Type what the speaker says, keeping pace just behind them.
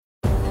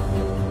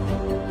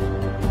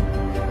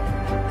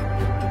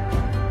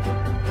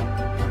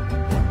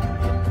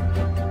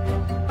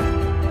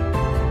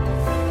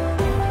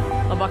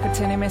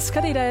Cienījamies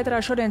skatītāji, ēterā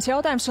šodienas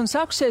jautājums un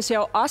sākusies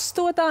jau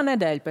 8.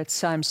 nedēļa pēc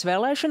Saeimas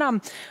vēlēšanām.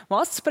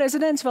 Valsts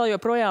prezidents vēl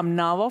joprojām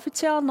nav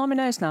oficiāli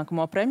nominējis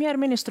nākamo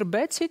premjerministru,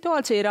 bet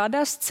situācija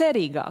rādās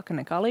cerīgāka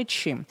nekā līdz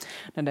šim.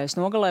 Nedēļas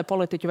nogalē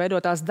politiķu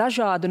veidotās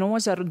dažādu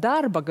nozaru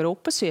darba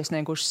grupas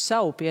iesnieguši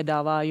savu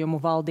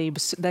piedāvājumu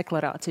valdības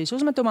deklarācijas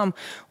uzmetumam,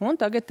 un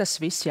tagad tas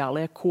viss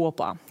jāliek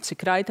kopā.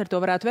 Cik raiti ar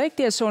to varētu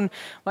veikties un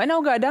vai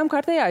nav gaidām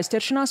kārtējā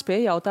aizķeršanās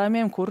pie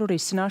jautājumiem, kuru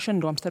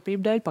risināšana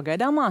domstarpību dēļ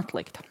pagaidām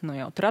atlikta? Nu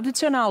jau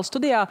tradicionāli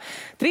studijā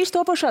 3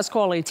 topošās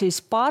koalīcijas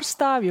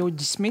pārstāvji: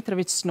 Uģis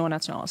Mitrovics no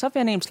Nacionālās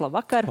apvienības,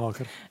 labvakar.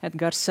 Labvakar.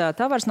 Edgars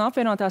Tavars no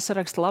apvienotās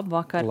saraksta,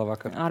 labvakar.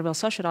 Labvakar.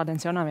 Ārvils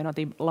Sašarādens, Jaunā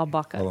vienotība,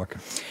 labvakar.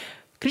 Labvakar.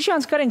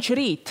 Krišjāns Kariņš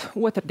rīt,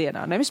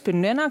 otrdienā, nevis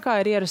pirmdienā, kā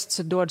ir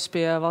ierasts, dodas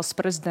pie valsts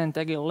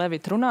prezidenta Egila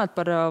Levita runāt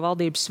par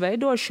valdības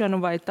veidošanu,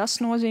 vai tas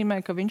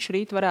nozīmē, ka viņš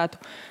rīt varētu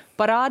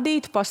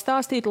parādīt,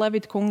 pastāstīt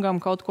Levita kungam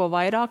kaut ko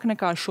vairāk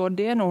nekā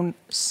šodien un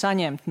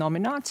saņemt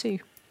nomināciju?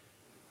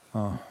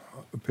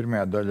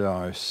 Pirmajā daļā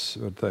es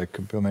varu teikt,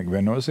 ka pilnīgi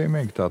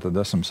viennozīmīgi. Tātad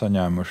esam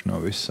saņēmuši no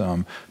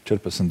visām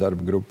 14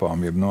 darba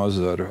grupām, jeb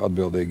nozaru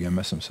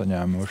atbildīgiem, esam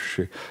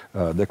saņēmuši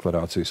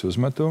deklarācijas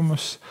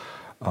uzmetumus.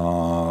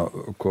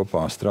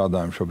 Kopā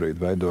strādājam,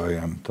 šobrīd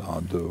veidojam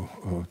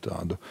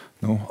tādu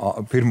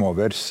pirmo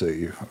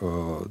versiju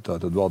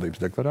tātad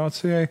valdības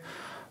deklarācijai.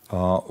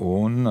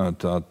 Un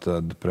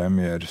tātad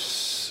premjeras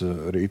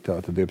rītā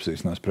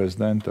iepazīstinās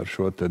prezidentu ar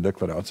šo te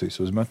deklarācijas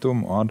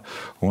uzmetumu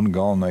un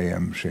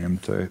galvenajiem šiem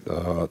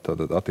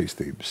tātad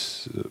attīstības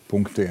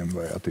punktiem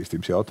vai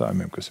attīstības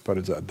jautājumiem, kas ir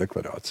paredzēti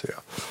deklarācijā.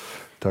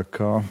 Tā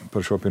kā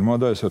par šo pirmo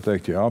daļu es varu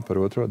teikt jā,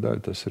 par otro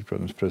daļu tas ir,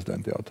 protams,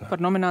 prezidenta jautājums.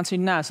 Par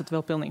nomināciju neesat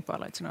vēl pilnīgi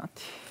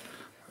pārliecināti.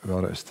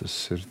 Vēlreiz tas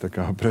ir tā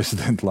kā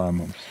prezidenta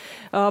lēmums.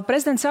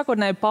 Prezidents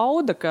sākotnēji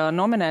pauda, ka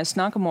nominēs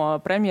nākamo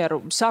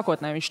premjeru.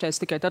 Sākotnēji viņš teica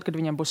tikai tad, kad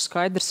viņam būs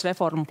skaidrs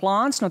reformu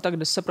plāns. Nu, tagad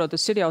es saprotu,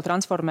 tas ir jau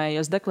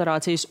transformējies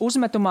deklarācijas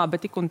uzmetumā,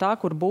 bet tik un tā,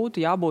 kur būtu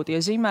jābūt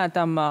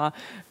iezīmētam,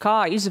 kā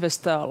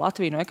izvest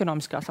Latviju no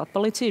ekonomiskās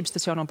atpalicības.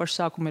 Tas jau no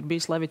paša sākuma ir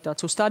bijis Levita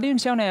tāds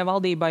uzstādījums jaunajai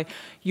valdībai.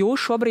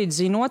 Jūs šobrīd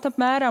zinot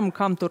apmēram,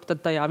 kam tur tad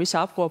tajā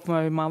visā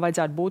apkopumā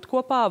vajadzētu būt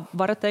kopā,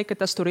 varat teikt,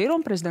 ka tas tur ir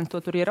un prezidents to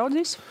tur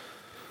ieraudzīs?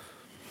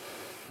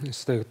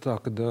 Es teiktu tā,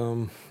 ka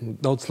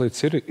daudz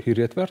lietas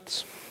ir ietvertas,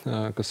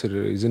 kas ir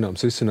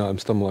zināms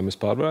risinājums tam, lai mēs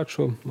pārvarētu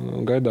šo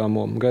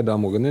gaidāmo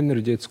gan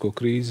enerģētisko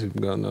krīzi,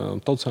 gan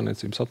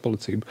tautsājniecības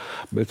atpalicību,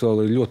 bet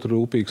vēl ir ļoti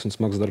rūpīgs un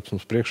smags darbs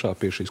mums priekšā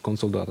pie šīs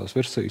konsolidētās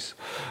versijas.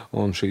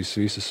 Un šīs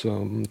visas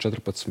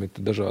 14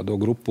 dažādo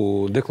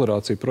grupu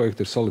deklarāciju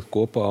projekti ir salikt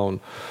kopā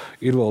un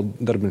ir vēl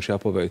darbiņš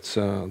jāpaveic.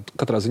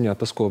 Katrā ziņā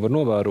tas, ko var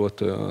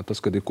novērot,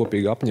 tas, kad ir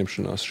kopīga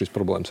apņemšanās šīs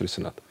problēmas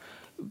risināt.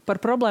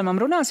 Par problēmām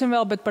runāsim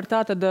vēl, bet par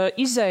tātad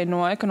izēju no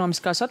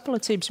ekonomiskās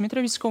atpalicības,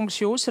 Mitrovics kungs,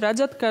 jūs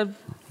redzat, ka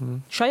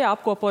šajā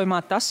apkopojumā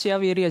tas jau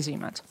ir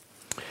iezīmēts?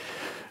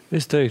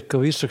 Es teiktu,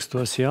 ka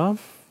virsrakstos jā,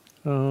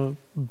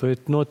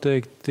 bet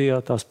noteikti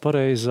tās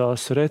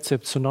pareizās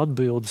receptes un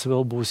atbildes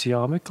vēl būs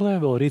jāmeklē,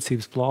 vēl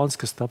rīcības plāns,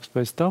 kas taps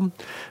pēc tam.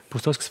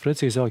 Būs tas, kas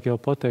precīzāk jau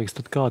pateiks,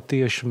 tad kā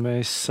tieši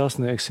mēs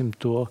sasniegsim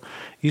to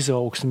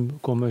izaugsmi,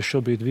 ko mēs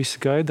šobrīd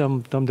visi gaidām.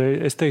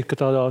 Tamdēļ es teiktu,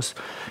 ka tādās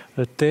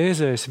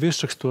tēzēs,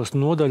 virsrakstos,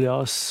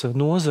 nodaļās,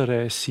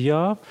 nozarēs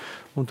jā,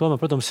 un tomēr,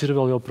 protams, ir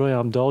vēl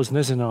joprojām daudz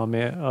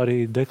nezināmie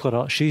arī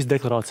šīs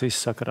deklarācijas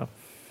sakarā.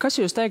 Kas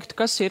jūs teiktu,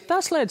 kas ir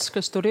tās lietas,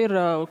 kas tur ir,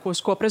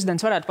 ko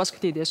prezidents varētu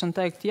paskatīties un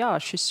teikt, jā,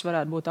 šis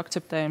varētu būt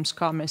akceptējams,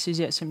 kā mēs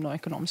iziesim no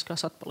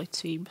ekonomiskās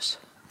atpalicības?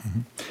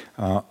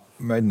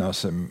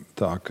 Mēģināsim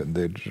tā, kad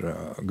ir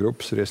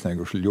grupas ir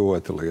iesnieguši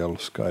ļoti lielu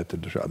skaitu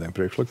dažādiem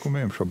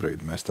priekšlikumiem.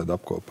 Šobrīd mēs tad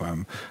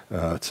apkopējam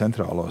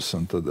centrālos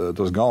un tad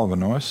tos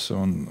galvenos,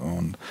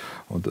 un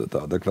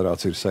tā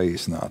deklarācija ir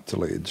saīsināta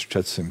līdz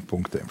 400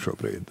 punktiem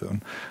šobrīd.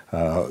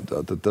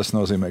 Tas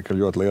nozīmē, ka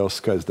ļoti liels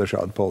skaits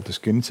dažādu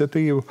politisku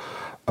iniciatīvu.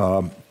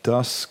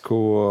 Tas,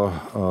 ko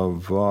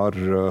var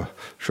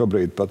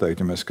šobrīd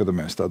pateikt, ja mēs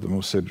skatāmies, tad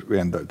mums ir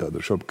viena daļa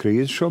tāda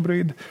krīze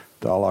šobrīd.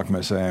 Tālāk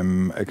mēs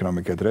ejam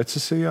ekonomikai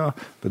recesijā,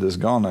 bet tas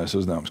galvenais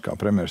uzdevums, kā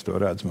premjeras to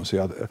redz, mums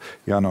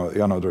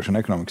jānodrošina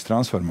ekonomikas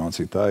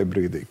transformācija. Tā ir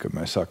brīdī, kad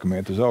mēs sākam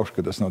iet uz augšu,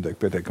 kad tas notiek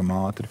pietiekami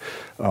ātri.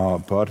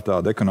 Par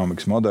tādu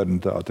ekonomikas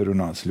modernitāti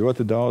runāts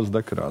ļoti daudz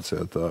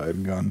deklarācijā. Tā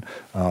ir gan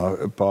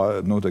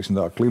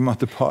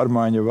klimata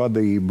pārmaiņu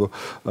vadību,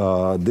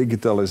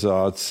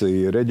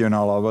 digitalizācija,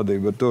 reģionālā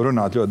vadība. To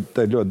runāt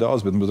ļoti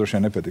daudz, bet mums droši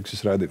vien nepietiks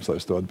šis raidījums, lai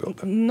uz to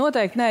atbildētu.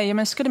 Noteikti nē. Ja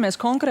mēs skatāmies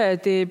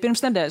konkrēti,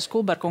 pirms nedēļas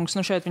Kulberkungs,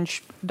 šeit viņš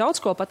daudz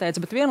ko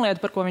pateica, bet viena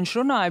lieta, par ko viņš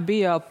runāja,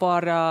 bija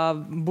par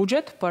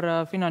budžetu, par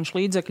finanšu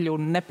līdzekļu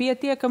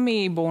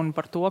nepietiekamību un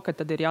par to, ka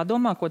tad ir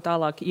jādomā, ko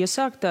tālāk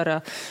iesākt ar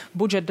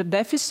budžeta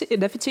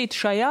deficītu.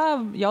 Šajā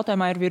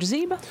jautājumā ir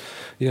virzība?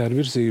 Jā, ir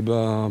virzība.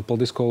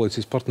 Paldies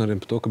koalīcijas partneriem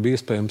par to, ka bija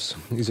iespējams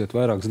iziet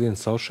vairākas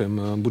dienas caur šiem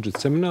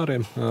budžeta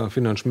semināriem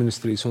finanšu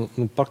ministrijas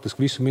un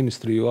praktiski visu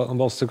ministriju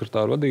valsts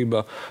sekretāru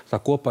vadībā. Tā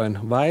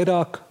kopaina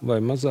vairāk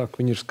vai mazāk,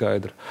 viņi ir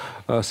skaidri.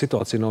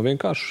 Situācija nav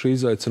vienkārši. Šī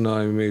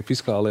izaicinājumi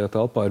fiskālajā fiskālajā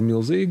telpā ir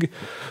milzīgi.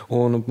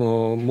 Un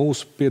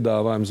mūsu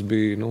piedāvājums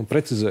bija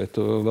precizēt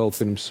vēl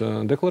pirms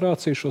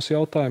deklarācijas šos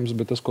jautājumus,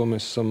 bet tas, ko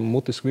mēs esam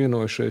mutiski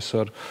vienojušies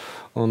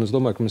un es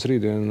domāju, ka mēs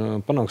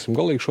rītdien panāksim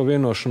galīgi šo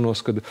vienošanos,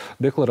 kad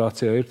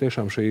deklarācijā ir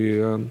tiešām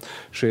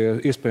šie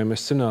iespējamie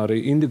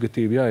scenāriji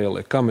indikatīvi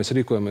jāieliek, kā mēs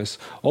rīkojamies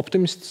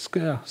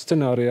optimistiskajā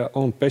scenārijā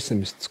un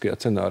pesimistiskajā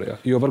scenārijā.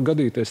 Jo var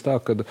gadīties tā,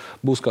 ka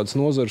būs kādas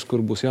nozares, kur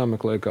būs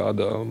jāmeklē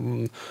kāda,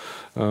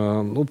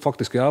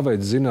 faktiski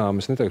jāveic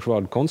es neteikšu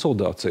vārdu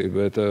konsolidācija,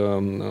 bet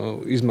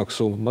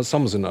izmaksu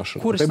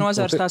samazināšana. Kuras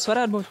nozares tās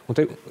varētu būt?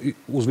 Un te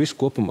uz visu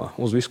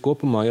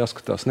kopumā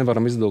jāskatās.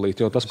 Nevaram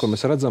izdalīt, jo tas, ko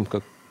mēs redzam, ka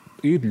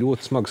ir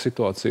ļoti smaga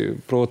situācija,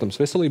 protams,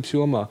 veselības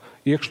jomā,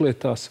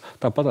 iekšlietās,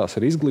 tāpatās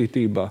arī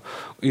izglītībā.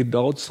 Ir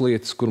daudz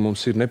lietas, kur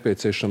mums ir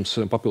nepieciešams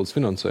papildus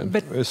finansējums.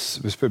 Bet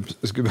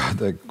es gribētu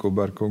teikt, ka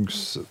Kuberkungs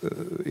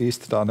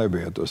īsti tā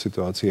nebija to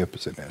situāciju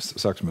iepazinies.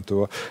 Sāksim ar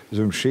to.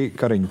 Šī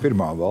Kariņa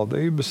pirmā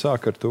valdība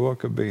sāk ar to,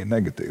 ka bija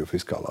negatīva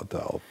fiskālā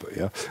telpa.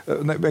 Ja?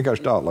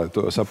 Vienkārši tā, lai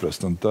to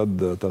saprastu. Un tad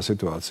tā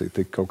situācija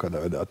tika kaut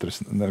kādā,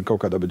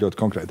 bet ļoti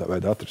konkrētā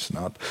veidā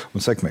atrisināta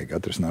un sekmīgi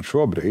atrisināta.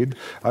 Šobrīd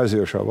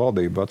aizjošā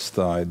valdība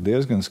atstāja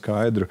diezgan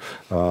skaidru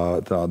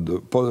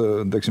tādu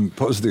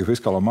pozitīvu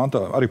fiskālo mantu.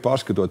 Arī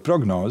pārskatot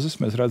prognozes,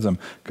 mēs redzam,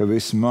 ka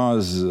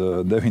vismaz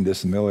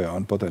 90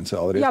 miljoni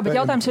potenciāli ir iespējami. Jā, bet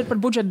jautājums ir par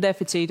budžeta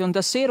deficītu, un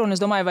tas ir, un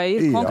es domāju, vai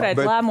ir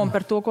konkrēti lēmumi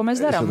par to, ko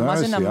mēs darām.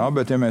 Jā,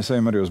 bet ja mēs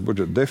ejam arī uz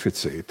budžeta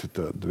deficītu,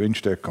 tad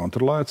viņš tiek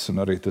kontrolēts,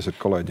 un arī tas ir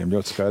kolēģiem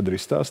ļoti skaidri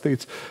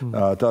izstāstīts.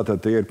 Tātad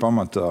tie ir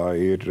pamatā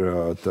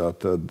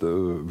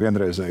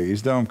vienreizēji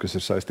izdevumi, kas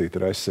ir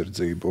saistīti ar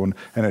aizsardzību un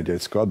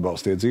enerģētisko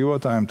atbalstu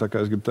iedzīvotājiem. Tā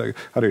kā es gribu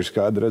teikt, arī ir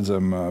skaidri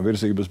redzam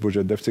virzības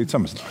budžeta deficīta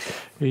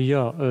samazināšanu.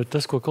 Jā,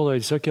 tas, ko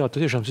kolēģi saka,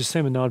 tiešām šis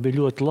seminārs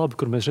bija ļoti labi,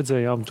 kur mēs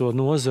redzējām to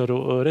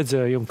nozaru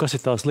redzējumu, kas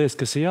ir tās lietas,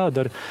 kas ir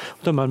jādara.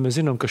 Un tomēr mēs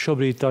zinām, ka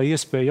šobrīd tā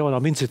iespēja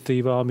jaunām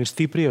iniciatīvām ir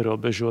stipri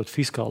ierobežot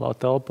fiskālā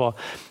telpā.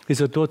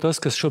 Līdz ar to tas,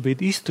 kas šobrīd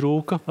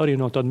iztrūka arī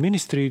no tāda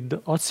ministrija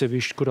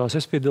atsevišķi, kurās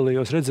es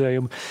piedalījos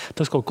redzējumu,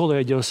 tas, ko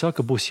kolēģi jau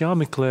saka, būs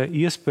jāmeklē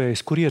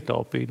iespējas, kur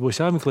ietaupīt, būs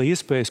jāmeklē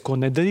iespējas, ko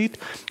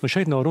nedarīt. Un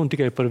šeit nav runa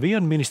tikai par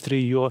vienu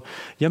ministriju, jo,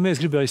 ja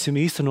mēs gribēsim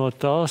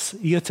īstenot tās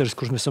ieceres,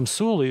 kuras mēs esam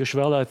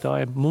solījuši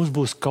vēlētājiem, mums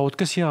būs kaut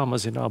kas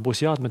jāmazinā,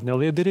 būs jāatmet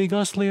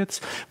neliederīgās lietas,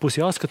 būs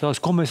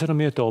jāskatās, ko mēs varam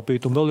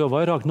ietaupīt, un vēl jau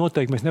vairāk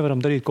noteikti mēs nevaram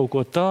darīt kaut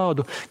ko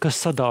tādu,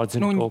 kas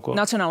sadārdzina kaut ko.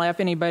 Nacionālajā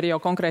apvienībā ir jau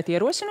konkrēti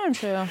ierosinājumi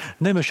šajā?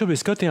 Nē, mēs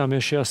šobrīd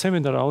skatījāmies šajā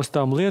seminārā uz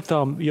tām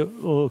lietām,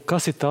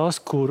 kas ir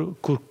tās,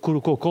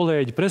 ko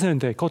kolēģi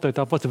prezentē, kaut arī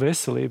tāpat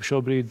veselība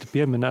šobrīd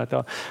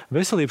pieminētā.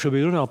 Veselība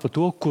šobrīd runā par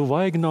to, kur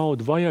vajag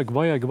naudu, vajag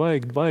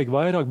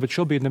vairāk, bet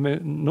šobrīd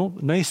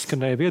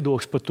neizskanēja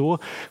viedoklis par to,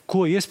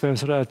 ko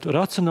iespējams varētu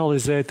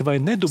racionalizēt vai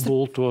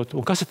nedubultot,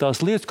 un kas ir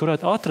tās lietas, kur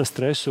varētu atrast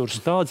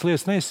resursus. Tādas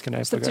lietas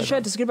neizskanēja.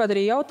 Šeit es gribētu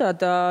arī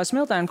jautāt,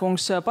 Smiltēna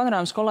kungs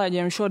Panorāmas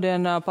kolēģiem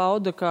šodien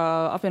pauda, ka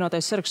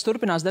apvienotais saraksts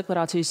turpinās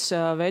deklarācijas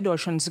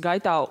veidošanas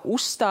gaitā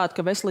uzstāt,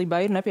 ka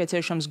veselībā ir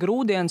nepieciešams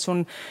grūdienis,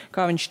 un,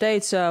 kā viņš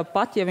teica,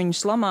 pat ja viņi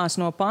slamās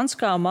no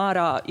panskām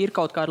ārā, ir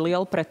kaut kāda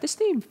liela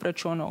pretestība pret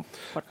šo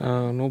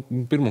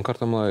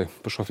Pirmkārt, lai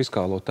par šo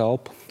fiskālo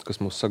telpu, kas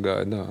mūs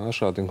sagaida,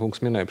 Ašrādien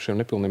kungs minēja par šiem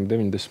nepilniem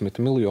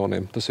 90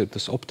 miljoniem, tas ir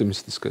tas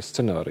optimistiskais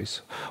scenārijs.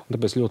 Un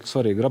tāpēc ļoti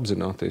svarīgi ir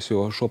apzināties,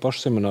 jo šo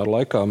pašu semināru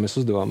laikā mēs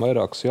uzdevām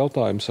vairākus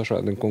jautājumus,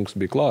 Ašrādien kungs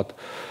bija klāt,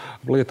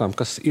 lietām,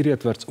 kas ir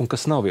ietverts un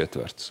kas nav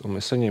ietverts. Un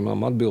mēs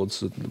saņēmām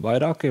atbildes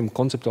vairākiem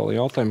konceptuāliem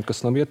jautājumiem,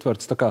 kas nav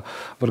ietverts. Tā kā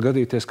var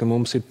gadīties, ka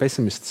mums ir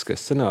pesimistiskais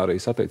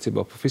scenārijs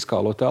attiecībā par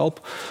fiskālo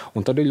telpu,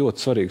 un tad ir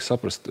ļoti svarīgi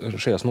saprast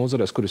šajās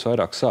nozarēs, kur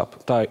visvairāk sāp.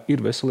 Tā ir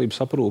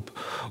veselības aprūpe,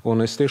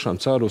 un es tiešām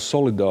ceru uz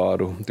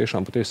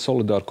patiesi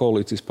solidāru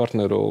koalīcijas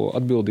partneru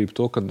atbildību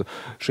to, ka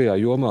šajā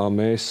jomā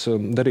mēs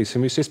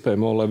darīsim visu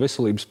iespējamo, lai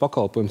veselības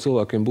pakalpojumi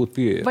cilvēkiem būtu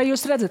pieejami. Vai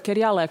jūs redzat, ka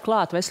ir jāliek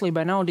klāt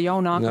veselībai nauda jau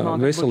nākamā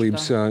gada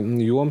veselības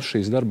joms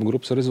šīs darba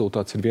grupas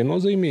rezultāts ir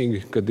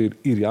viennozīmīgi, kad ir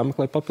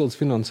jāmeklē papildus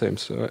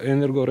finansējums,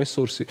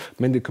 energoresursi,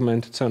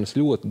 medikamenti cenas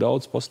ļoti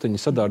daudz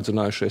posteņi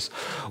sadārdzinājušies.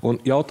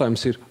 Un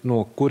jautājums ir,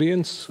 no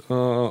kurienes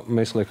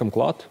mēs liekam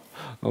klāt?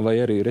 Vai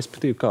arī,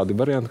 respektīvi, kādi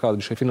varianti,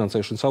 kādi šie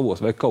finansēšanas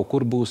avoti, vai kaut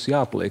kur būs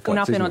jāpliek. Un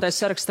apvienotais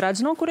saraksts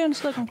redz, no kurienes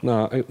liekam?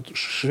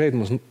 Šeit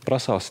mums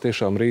prasās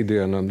tiešām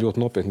rītdien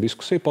ļoti nopietna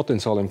diskusija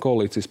potenciāliem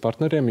koalīcijas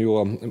partneriem,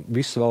 jo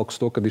viss velk uz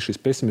to, kad ir šis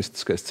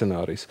pesimistiskais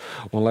scenārijs.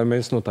 Un, lai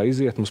mēs no tā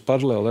iziet, mums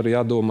paralēli arī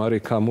jādomā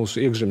arī, kā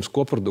mūsu iekšzemes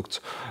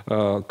koprodukts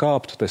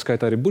kāptu, tā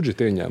skaitā arī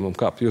budžeta ieņēmumu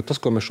kāptu. Jo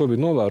tas, ko mēs šobrīd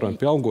novērojam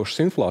pie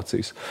augošas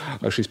inflācijas,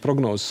 šīs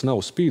prognozes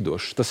nav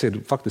spīdošas. Tas ir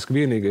faktiski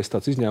vienīgais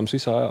tāds izņēmums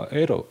visā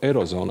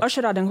Eirozonā.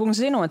 Ašrādien kungs,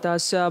 zinot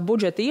tās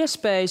budžeta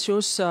iespējas,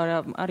 jūs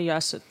arī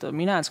esat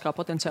minēts kā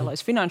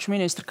potenciālais finanšu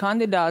ministra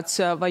kandidāts.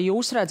 Vai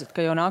jūs redzat,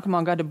 ka jau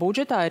nākamā gada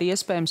budžetā ir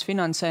iespējams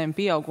finansējuma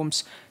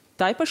pieaugums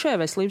tai pašai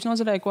veselības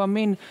nozarei, ko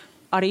min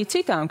arī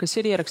citām, kas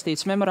ir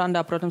ierakstīts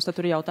memorandā? Protams, tad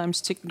tur ir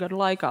jautājums, cik gadu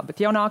laikā,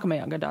 bet jau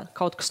nākamajā gadā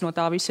kaut kas no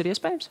tā viss ir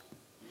iespējams?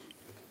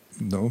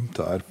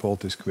 Tā ir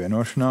politiska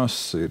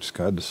vienošanās. Ir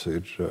skaidrs,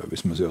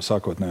 vismaz jau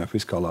sākotnējā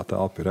fiskālā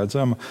telpa ir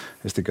redzama.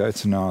 Es tikai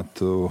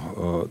aicinātu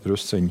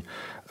drusciņu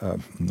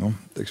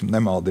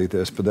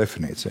nemaldīties pa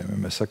definīcijām. Ja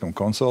mēs sakam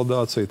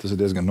konsolidācija, tas ir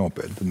diezgan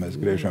nopietni. Tad mēs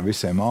griežam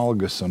visiem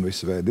algas un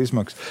visu veidu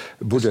izmaksas.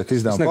 Budžeta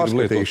izdevuma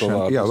pārskatīšana.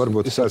 Jā,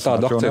 varbūt es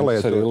tādu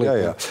nelietu.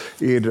 Jā.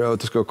 Ir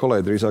tas, ko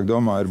kolēģi drīzāk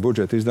domā, ir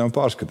budžeta izdevuma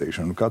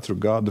pārskatīšana. Katru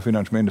gadu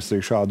Finanšu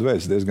ministrija šādu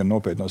veids diezgan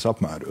nopietnos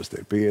apmēros.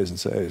 Tie ir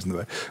 50,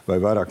 60 vai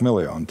vairāk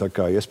miljoni. Tā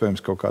kā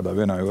iespējams kaut kādā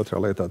vienā vai otrā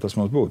lietā tas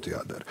mums būtu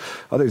jādara.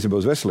 Attiecībā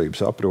uz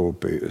veselības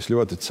aprūpi es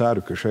ļoti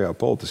ceru, ka šajā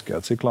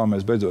politiskajā ciklā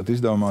mēs beidzot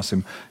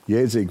izdomāsim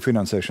jēdzīgu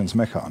finansēšanas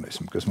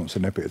mehānismu, kas mums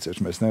ir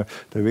nepieciešams.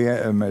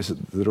 Mēs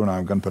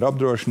runājam gan par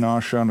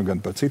apdrošināšanu,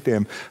 gan par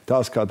citiem.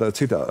 Tās kā tā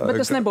citā.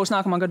 Bet tas nebūs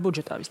nākamā gada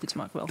budžetā,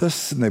 visticamāk vēl. Tas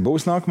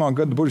nebūs nākamā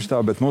gada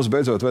budžetā, bet mums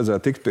beidzot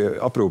vajadzētu tikt pie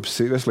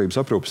veselības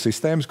aprūpas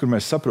sistēmas, kur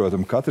mēs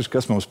saprotam katrs,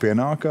 kas mums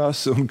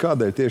pienākās un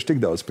kādēļ tieši tik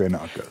daudz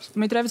pienākās.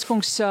 Mitrevits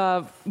kungs,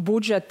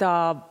 budžetā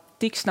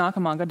tiks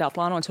nākamā gadā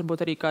plānots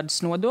varbūt arī kādas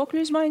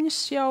nodokļu izmaiņas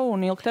jau,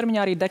 un ilgtermiņā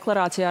arī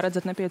deklarācijā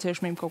redzat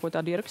nepieciešamību kaut ko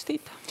tādu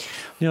ierakstīt?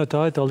 Jā,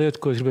 tā ir tā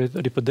lieta, ko es gribēju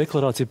arī par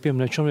deklarāciju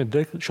pieminēt.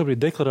 Šobrīd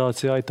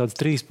deklarācijā ir tādas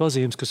 3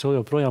 pazīmes, kas vēl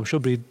joprojām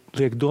šobrīd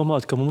liek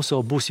domāt, ka mums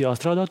vēl būs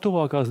jāstrādā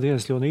tuvākās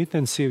dienas ļoti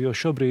intensīvi, jo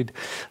šobrīd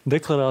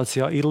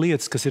deklarācijā ir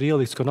lietas, kas ir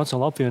ieliktas, ko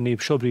Nacionāla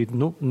apvienība šobrīd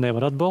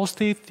nevar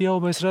atbalstīt, jau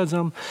mēs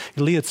redzam.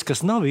 Ir lietas,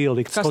 kas nav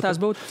ieliktas. Kas tās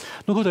būtu?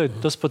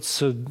 Tas pats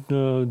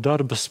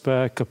darba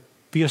spēka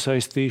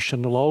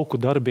piesaistīšana lauku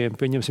darbiem.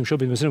 Pieņemsim,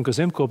 šobrīd mēs zinām, ka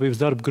zemkopības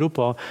darba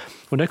grupā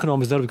un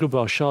ekonomikas darba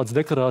grupā šādas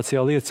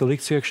deklarācijā lietas ir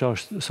likts iekšā.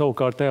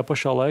 Savukārt tajā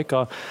pašā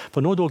laikā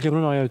par nodokļiem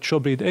runājot,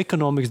 šobrīd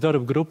ekonomikas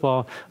darba grupā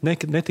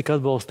netika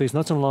atbalstīts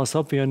Nacionālās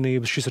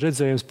apvienības šis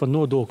redzējums par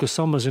nodokļu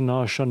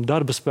samazināšanu,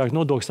 darba spēku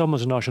nodokļu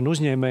samazināšanu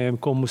uzņēmējiem,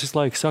 ko mums visu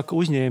laiku saka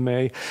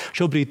uzņēmēji.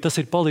 Šobrīd tas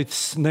ir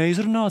palicis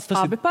neizrunāts.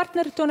 Abi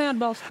partneri to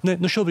neatbalsta?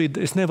 Šobrīd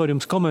es nevaru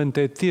jums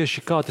komentēt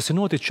tieši, kā tas ir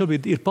noticis.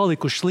 Šobrīd ir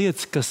palikušas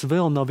lietas, kas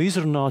vēl nav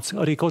izrunāts.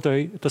 Arī kaut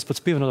vai tas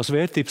pats pievienotās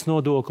vērtības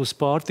nodoklis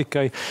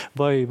pārtikai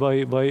vai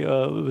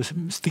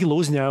stila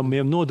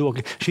uzņēmumiem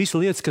nodokļi. Šīs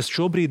lietas, kas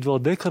šobrīd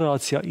vēl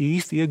deklarācijā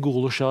īsti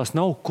iegūlušās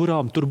nav,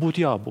 kurām tur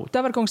būtu jābūt.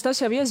 Tavarkungs,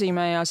 tas jau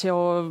iezīmējās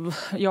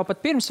jau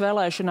pat pirms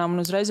vēlēšanām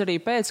un uzreiz arī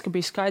pēc, ka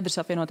bija skaidrs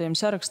apvienotajiem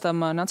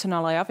sarakstam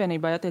Nacionālajai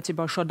apvienībai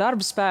attiecībā šo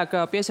darba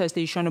spēka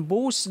piesaistīšanu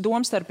būs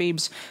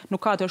domstarpības.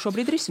 Kā to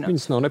šobrīd risināt?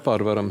 Viņas nav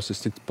nepārvaramas. Es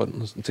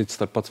cits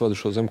starp pats vadu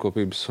šo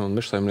zemkopības un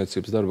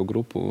mežsaimniecības darba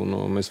grupu,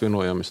 un mēs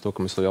vienojāmies to,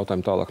 ka mēs to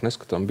jautājumu tālāk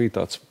neskatām. Bija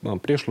tāds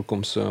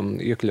priekšlikums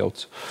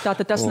iekļauts.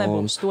 Tātad tas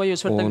nebūs. To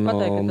jūs varat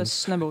pateikt, ka tas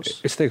nebūs.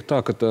 Es teiktu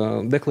tā, ka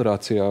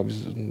deklarācijā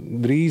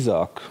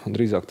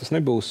drīzāk tas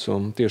nebūs.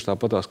 Tieši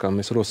tāpatās, kā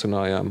mēs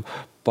rosinājām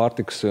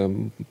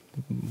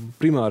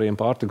primāriem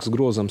pārtikas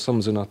grozam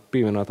samazināt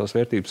pievienotās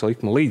vērtības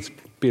likmi līdz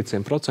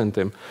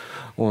 5%,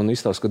 un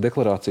izstāsta, ka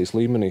deklarācijas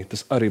līmenī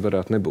tas arī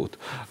varētu nebūt.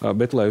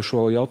 Bet, lai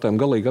šo jautājumu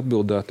galīgi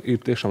atbildētu,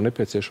 ir tiešām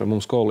nepieciešama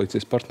mums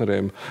koalīcijas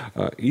partneriem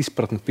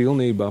izpratne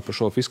pilnībā par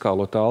šo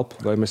fiskālo telpu,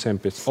 vai mēs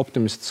ejam pēc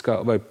optimistiskā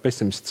vai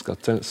pesimistiskā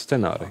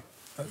scenārija.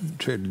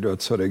 Šī ir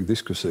ļoti svarīga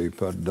diskusija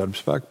par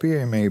darbspēku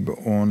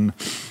pieejamību, un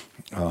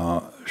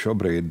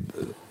šobrīd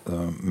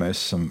mēs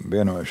esam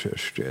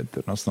vienojušies šķiet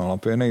ar Nacionālo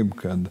apvienību,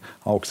 kad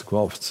augsta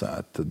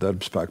kvalificēta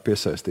darba spēka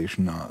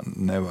piesaistīšanā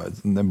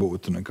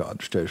nebūtu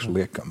nekādu šķēršļu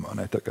liekama.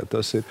 Tā kā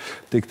tas ir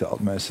tik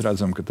tālu. Mēs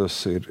redzam, ka tas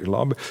ir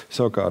labi.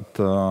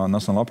 Savukārt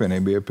Nacionāla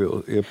apvienība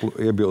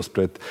iebilst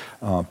pret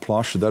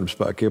plašu darba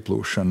spēku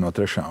ieplūšanu no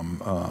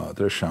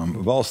trešām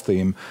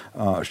valstīm.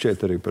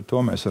 Šķiet arī par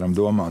to mēs varam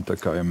domāt, tā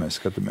kā ja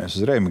mēs skatāmies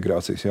uz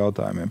reimigrācijas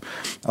jautājumiem.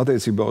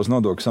 Attiecībā uz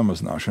nodokļu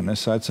samazināšanu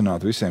es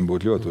aicinātu visiem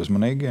būt ļoti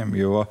uzmanīgiem,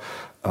 jo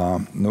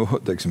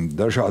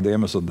dažādu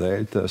iemeslu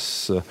dēļ tas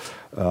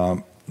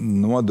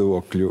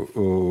nodokļu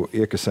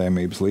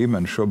iekasējumības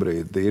līmenis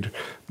šobrīd ir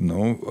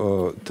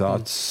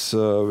tāds,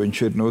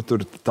 viņš ir,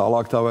 tur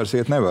tālāk tā vairs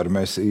iet nevar.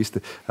 Mēs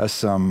īsti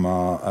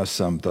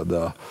esam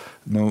tādā,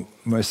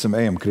 mēs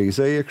ejam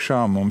krīzē iekšā,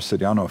 mums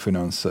ir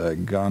jānofinansē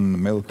gan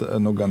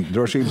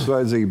drošības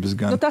vajadzības,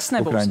 gan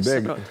Ukraiņu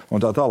bēgļu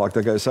un tā tālāk.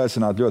 Tā kā es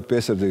aicinātu ļoti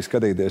piesardzīgi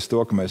skatīties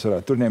to, ka mēs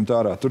varētu tur ņemt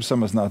ārā, tur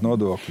samazināt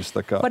nodokļus.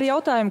 Par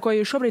jautājumu, ko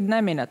jūs šobrīd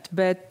neminat,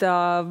 bet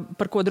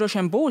par ko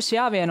droši vien būs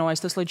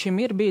jāvienojas, tas līdz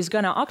šim ir bijis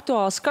gana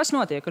aktuāls. Kas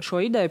notiek ar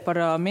šo ideju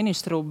par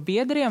ministru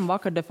biedriem?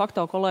 Vakar de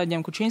facto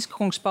kolēģiem Kučinska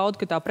kungs pauda,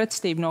 ka tā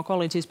pretstība no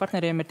koalīcijas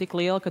partneriem ir tik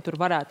liela, ka tur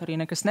varētu arī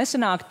nekas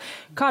nesanākt.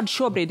 Kāda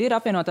šobrīd ir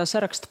apvienotā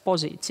saraksta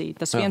pozīcija?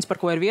 Tas viens, par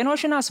ko ir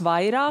vienošanās,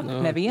 vairāk,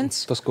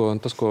 neviens? Tas,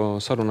 ko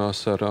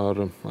sarunās ar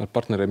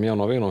partneriem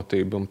jauno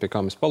vienotību un pie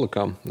kā mēs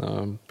palikām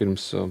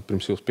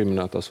pirms jūs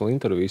pieminētās vēl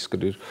intervijas,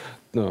 kad ir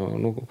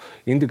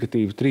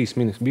indikatīvi 3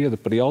 ministru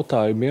biedri par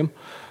jautājumiem,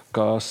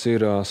 kas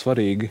ir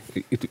svarīgi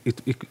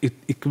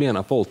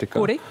ikvienā politikā.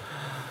 Kuri?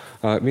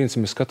 Viens,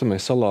 mēs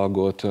skatāmies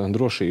salāgot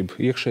drošību,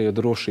 iekšējo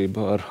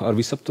drošību ar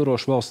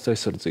visaptvarošu valsts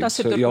aizsardzības jautājumiem. Tas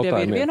ir tur, kur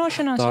ir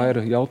vienošanās? Tā ir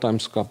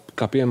jautājums,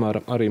 kā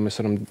piemēram arī mēs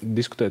varam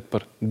diskutēt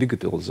par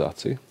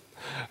digitalizāciju.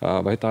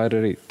 vai tā ir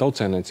arī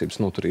tautsēmniecības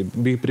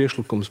noturība. Bija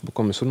priekšlikums,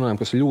 ko mēs runājam,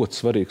 kas ir ļoti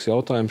svarīgs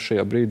jautājums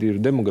šajā brīdī,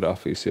 ir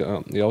demogrāfijas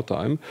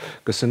jautājumi,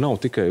 kas nav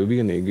tikai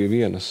vienīgi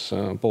vienas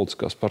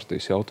politiskās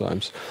partijas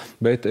jautājums.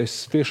 Bet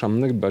es tiešām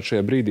negribētu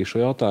šajā brīdī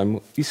šo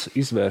jautājumu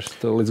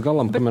izvērst līdz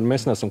galam, kamēr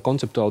mēs neesam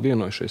konceptuāli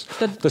vienojušies.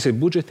 Tas ir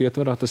budžeta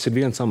ietvarā, tas ir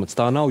viens amats.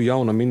 Tā nav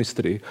jauna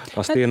ministrija.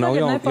 Tie nav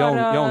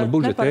jauna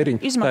budžeta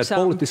ēriņa. Tā ir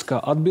politiskā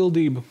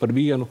atbildība par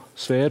vienu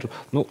sfēru.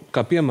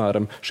 Kā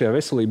piemēram, šajā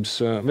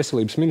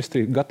veselības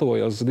ministrija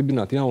gatavojās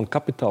dibināt jaunu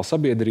kapitāla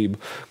sabiedrību,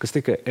 kas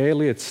tikai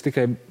e-lietas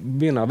tikai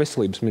vienā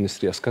veselības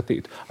ministrijā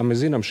skatītu.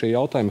 Mēs zinām, šie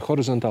jautājumi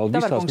horizontāli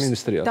visās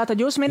ministrijās.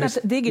 Tātad jūs minat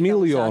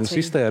digitalizāciju. Miljonus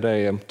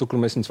iztērējam,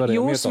 kur mēs viņus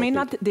varējām ietaupīt. Jūs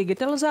minat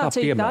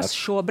digitalizāciju, tas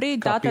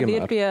šobrīd tātad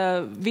ir pie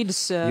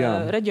vidas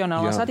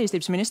reģionālās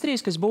attīstības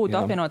ministrijas, kas būtu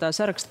apvienotā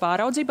saraksta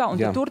pāraudzībā,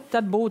 un tur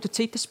tad būtu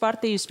citas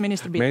partijas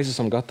ministra biedri. Mēs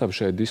esam gatavi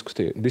šai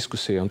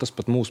diskusijai, un tas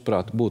pat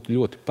mūsuprāt būtu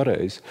ļoti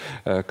pareizi,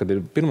 kad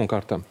ir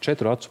pirmkārtām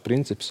 4 acu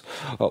princips,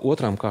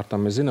 otrām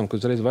kārtām mēs zinām, ka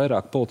uzreiz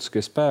vairāk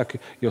politiskie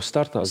spēki jau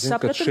startā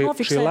zina, ka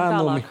šie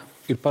lēmumi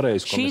ir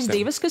pareizi. Šīs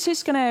divas, kas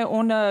izskanēja,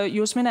 un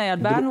jūs minējāt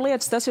bērnu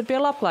lietas, tas ir pie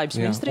labklājības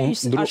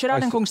ministrijas.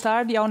 Šarādenkungs, tā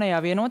ir jaunajā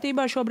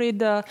vienotībā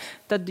šobrīd,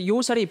 tad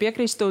jūs arī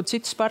piekristu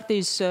citas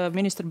partijas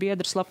ministra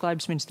biedras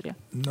labklājības ministrijā?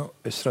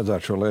 Es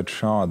redzētu šo lietu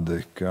šādi,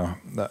 ka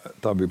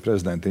tā bija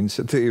prezidenta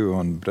iniciatīva,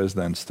 un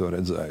prezidents to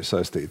redzēja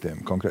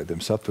saistītiem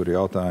konkrētiem satura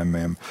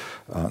jautājumiem,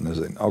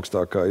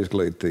 augstākā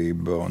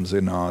izglītība un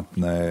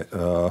zinātnē,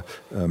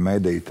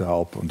 mediju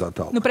telpa un tā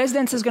tālāk.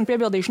 Prezidents, es gan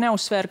piebildīšu,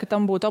 neuzsvēra, ka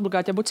tam būtu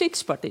obligāti jābūt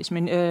citas partijas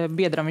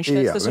biedram. Viņš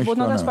teica, tas varbūt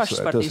no tās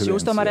pašas partijas.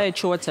 Jūs tomēr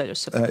ejat šo ceļu.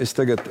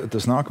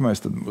 Tas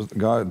nākamais, tad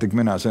tik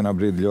minēts vienā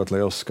brīdī ļoti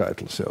liels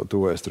skaitlis, jau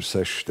tuvojas tur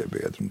 6 tie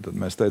biedri. Tad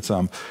mēs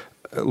teicām,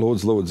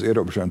 lūdzu,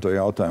 ierobežojam to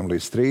jautājumu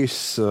līdz 3.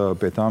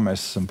 Pie tā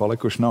mēs esam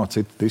palikuši. Nav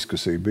cita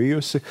diskusija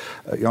bijusi.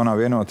 Jaunā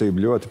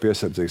vienotība ļoti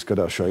piesardzīgi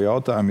skatās šo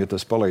jautājumu. Ja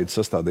tas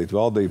palīdz sastādīt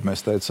valdību,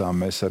 mēs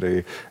teicām, mēs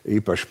arī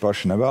īpaši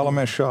paši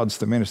nevēlamies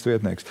šādas ministru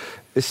vietnieks.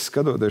 Es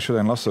skatoties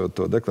šodien, lasot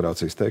to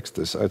deklarācijas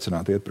tekstu, es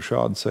aicinātu iet pa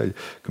šādu ceļu,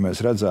 ka mēs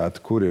redzētu,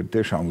 kur ir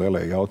tiešām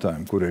lielie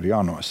jautājumi, kur ir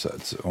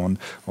jānosedz.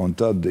 Un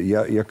tad,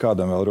 ja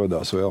kādam vēl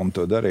rodās vēlme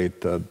to darīt,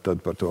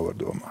 tad par to var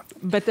domāt.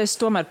 Bet es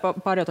tomēr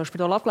pārjautāšu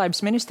par to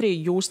labklājības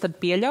ministriju. Jūs tad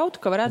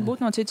pieļautu, ka varētu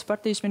būt no citas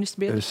partijas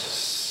ministra biedra?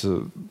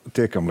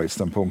 Tiekam līdz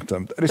tam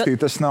punktam.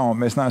 Tas nav,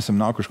 mēs neesam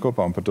nākuši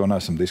kopā un par to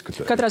neesam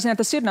diskutējuši. Katrā ziņā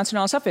tas ir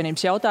Nacionālās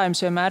apvienības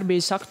jautājums, vienmēr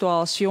bijis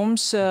aktuāls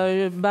jums,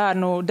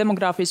 bērnu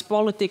demogrāfijas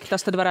politika,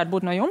 tas tad varētu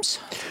būt no jums?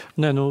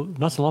 Nē,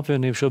 Nacionālā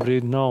apvienība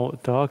šobrīd nav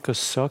tā,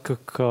 kas saka,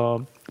 ka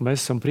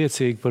mēs esam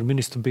priecīgi par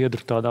ministru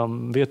biedru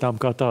tādām vietām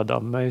kā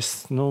tādām.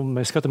 Mēs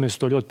skatāmies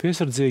to ļoti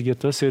piesardzīgi, ja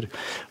tas ir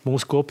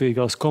mūsu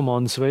kopīgās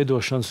komandas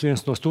veidošanas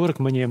viens no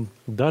stūrakmeņiem,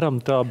 daram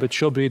tā, bet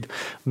šobrīd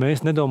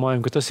mēs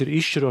nedomājam, ka tas ir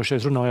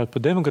izšķirošais runājot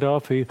par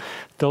demogrāfiju.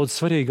 Daudz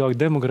svarīgāk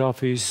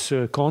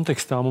demogrāfijas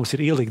kontekstā mums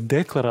ir ielikt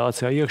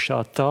deklarācijā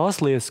iekšā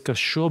tās lietas, kas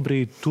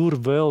šobrīd tur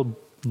vēl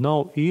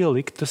nav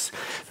ieliktas,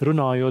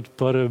 runājot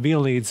par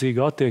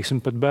vienlīdzīgu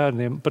attieksmi pret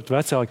bērniem, pret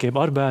vecākiem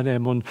ar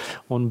bērniem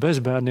un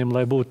bez bērniem,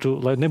 lai nebūtu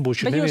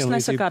šī nevienlīdzība. Bet jūs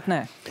nesakāt nē?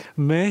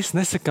 Mēs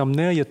nesakām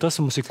nē, ja tas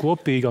mums ir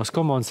kopīgās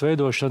komandas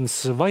veidošanas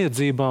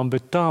vajadzībām,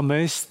 bet tā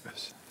mēs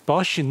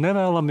paši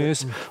nevēlamies,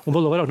 un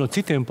vēl vairāk no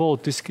citiem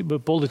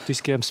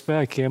politiskiem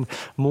spēkiem,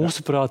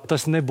 mūsuprāt,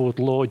 tas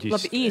nebūtu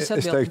loģiski.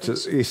 Es teiktu,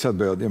 īsi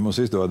atbildi, ja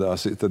mums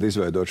izdodās tad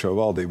izveidot šo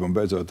valdību un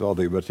beidzot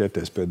valdību var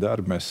ķerties pie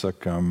darba, mēs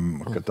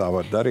sakām, ka tā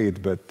var darīt,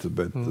 bet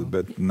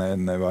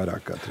ne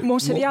vairāk kā 3.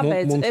 Mums ir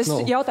jābeidz. Es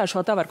jautāšu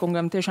vēl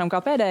Tavarkungam tiešām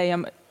kā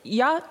pēdējam.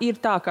 Ja ir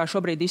tā, kā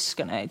šobrīd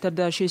izskanēja, tad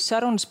šīs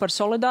sarunas par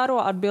solidāro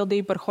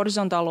atbildību, par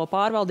horizontālo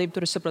pārvaldību,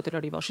 tur es saprotu, ir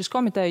arī vēl šis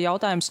komiteja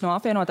jautājums no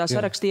apvienotā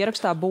saraksta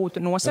ierakstā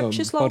būtu nosakt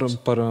šis lauks?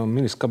 Par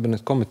ministru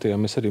kabineta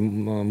komitejām mēs arī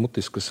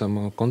mutiski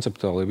esam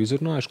konceptuāli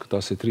izrunājuši, ka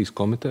tās ir 3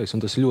 komitejas,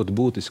 un tas ir ļoti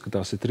būtiski, ka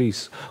tās ir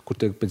 3, kur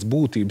tiek pēc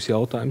būtības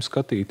jautājumi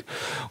skatīti.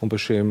 Un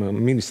par šiem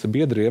ministra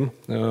biedriem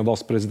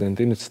valsts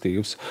prezidenta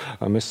iniciatīvas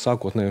mēs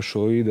sākotnējo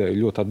šo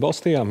ideju ļoti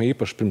atbalstījām.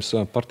 Īpaši pirms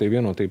partija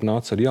vienotība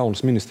nāca ar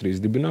jaunas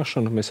ministrijas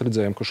dibināšanu. Mēs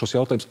redzējām, ka šos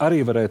jautājumus arī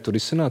varētu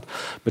risināt,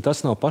 bet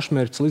tas nav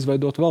pašmērķis, lai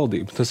izveidot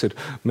valdību. Tas ir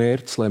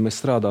mērķis, lai mēs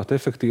strādātu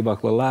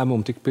efektīvāk, lai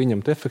lēmumi tiktu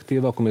pieņemti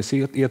efektīvāk, un mēs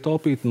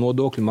ietaupītu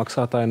nodokļu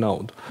maksātāju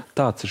naudu.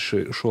 Tāds ir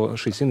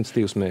šīs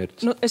iniciatīvas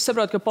mērķis. Es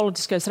saprotu, ka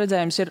politiskais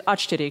redzējums ir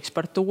atšķirīgs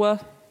par to,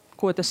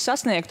 ko tas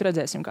sasniegt.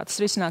 Redzēsim, kā tas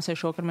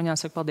risināsies šokar. Man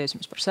jāsaka paldies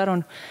jums par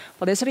sarunu.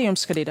 Paldies arī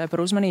jums, skatītāji,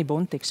 par uzmanību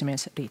un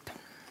tiksimies rīt.